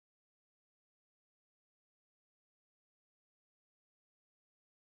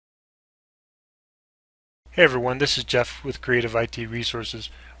Hey everyone, this is Jeff with Creative IT Resources.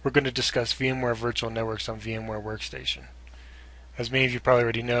 We're going to discuss VMware Virtual Networks on VMware Workstation. As many of you probably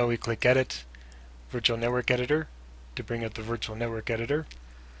already know, we click Edit, Virtual Network Editor to bring up the Virtual Network Editor.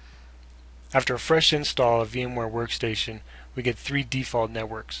 After a fresh install of VMware Workstation, we get three default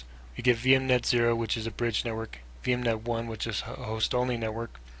networks. We get VMnet 0, which is a bridge network, VMnet 1, which is a host-only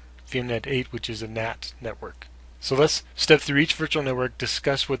network, VMnet 8, which is a NAT network. So let's step through each virtual network,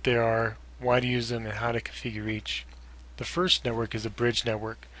 discuss what they are, why to use them, and how to configure each. The first network is a bridge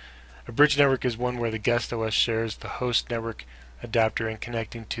network. A bridge network is one where the guest OS shares the host network adapter and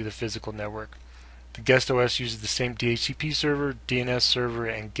connecting to the physical network. The guest OS uses the same DHCP server, DNS server,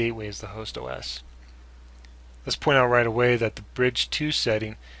 and gateway as the host OS. Let's point out right away that the bridge 2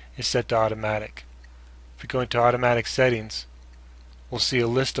 setting is set to automatic. If we go into automatic settings, we'll see a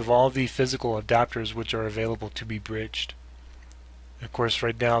list of all the physical adapters which are available to be bridged. Of course,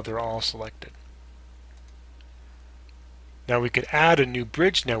 right now they're all selected. Now we could add a new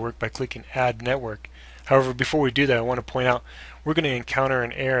bridge network by clicking Add Network. However, before we do that, I want to point out we're going to encounter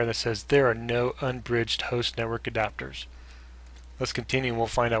an error that says there are no unbridged host network adapters. Let's continue and we'll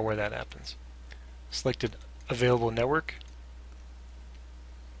find out where that happens. Selected Available Network.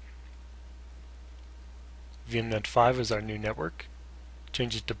 VMnet 5 is our new network.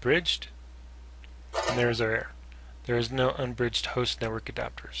 Change it to bridged, and there's our error. There is no unbridged host network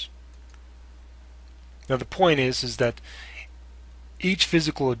adapters. Now the point is that each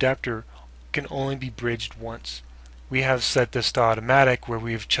physical adapter can only be bridged once. We have set this to automatic, where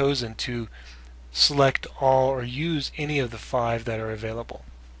we have chosen to select all or use any of the 5 that are available.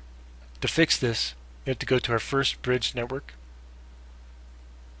 To fix this, we have to go to our first bridge network,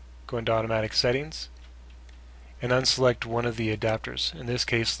 go into automatic settings, and unselect one of the adapters. In this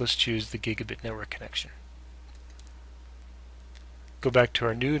case, let's choose the gigabit network connection. Go back to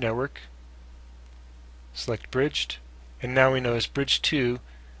our new network, select bridged, and now we notice bridge 2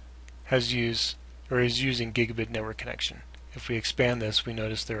 is using gigabit network connection. If we expand this, we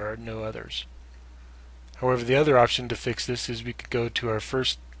notice there are no others. However, the other option to fix this is we could go to our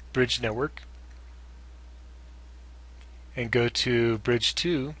first bridge network and go to bridge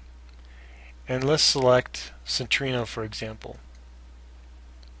 2, and let's select Centrino, for example.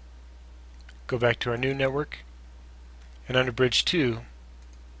 Go back to our new network, and under bridge 2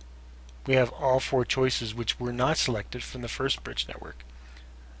 we have all 4 choices which were not selected from the first bridge network.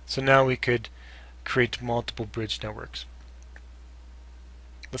 So now we could create multiple bridge networks.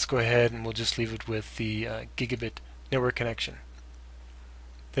 Let's go ahead and we'll just leave it with the gigabit network connection.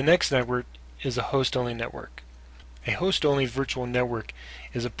 The next network is a host-only network. A host-only virtual network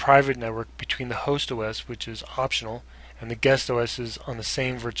is a private network between the host OS, which is optional, and the guest OSs on the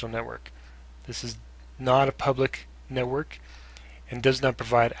same virtual network. This is not a public network and does not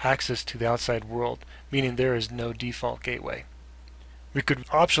provide access to the outside world, meaning there is no default gateway. We could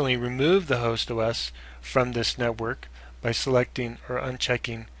optionally remove the host OS from this network by selecting or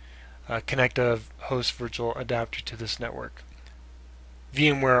unchecking Connect a Host Virtual Adapter to this network.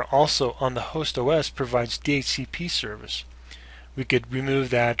 VMware also on the host OS provides DHCP service. We could remove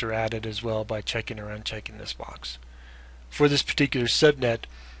that or add it as well by checking or unchecking this box. For this particular subnet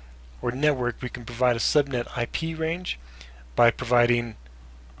or network, we can provide a subnet IP range by providing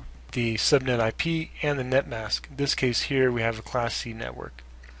the subnet IP and the net mask. In this case here we have a Class C network.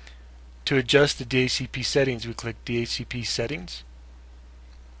 To adjust the DHCP settings, we click DHCP Settings.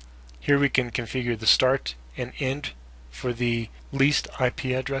 Here we can configure the start and end for the leased IP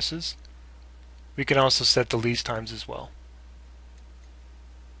addresses. We can also set the lease times as well.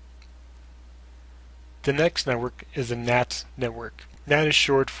 The next network is a NAT network. NAT is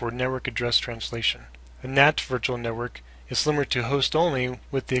short for Network Address Translation. A NAT virtual network is similar to host only,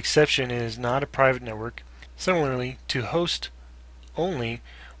 with the exception it is not a private network. Similarly to host only,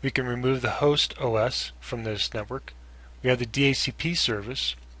 we can remove the host OS from this network. We have the DHCP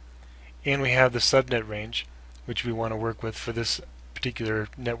service, and we have the subnet range, which we want to work with for this particular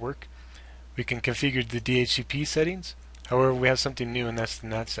network. We can configure the DHCP settings. However, we have something new, and that's the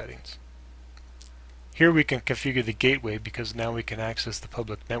NAT settings. Here we can configure the gateway because now we can access the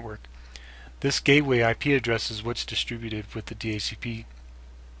public network. This gateway IP address is what's distributed with the DHCP.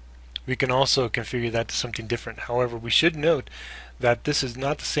 We can also configure that to something different. However, we should note that this is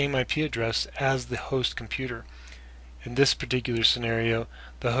not the same IP address as the host computer. In this particular scenario,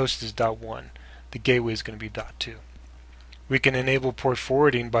 the host is .1. The gateway is going to be .2. We can enable port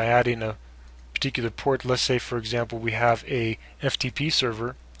forwarding by adding a particular port. Let's say, for example, we have a FTP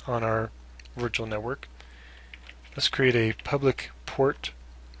server on our virtual network. Let's create a public port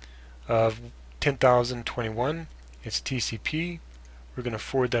of 10,021. It's TCP. We're We're going to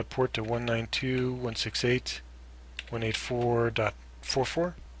forward that port to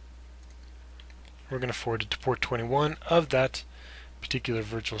 192.168.184.44. We're going to forward it to port 21 of that particular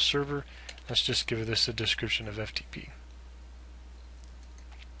virtual server. Let's just give this a description of FTP.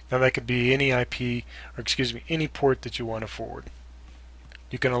 Now that could be any IP, or excuse me, any port that you want to forward.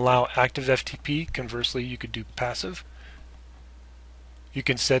 You can allow active FTP. Conversely, you could do passive. You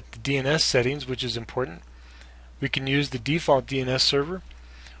can set the DNS settings, which is important. We can use the default DNS server,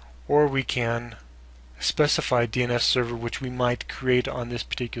 or we can specify DNS server which we might create on this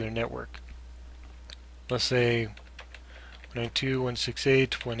particular network. Let's say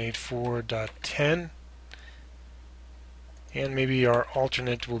 192.168.184.10, and maybe our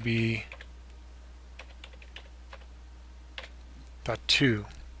alternate will be .2,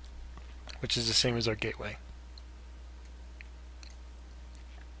 which is the same as our gateway.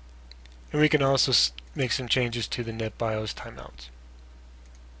 And we can also make some changes to the NetBIOS timeouts.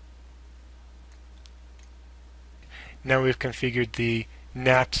 Now we've configured the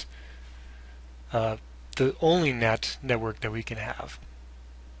NAT, the only NAT network that we can have.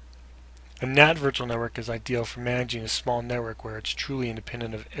 A NAT virtual network is ideal for managing a small network where it's truly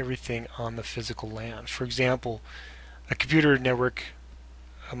independent of everything on the physical LAN. For example, a computer network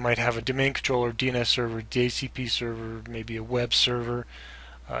might have a domain controller, DNS server, DHCP server, maybe a web server,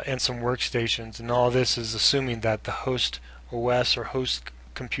 and some workstations, and all this is assuming that the host OS or host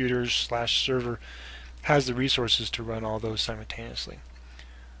computers / server has the resources to run all those simultaneously.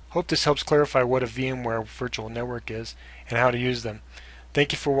 Hope this helps clarify what a VMware virtual network is and how to use them.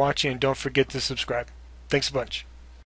 Thank you for watching, and don't forget to subscribe. Thanks a bunch.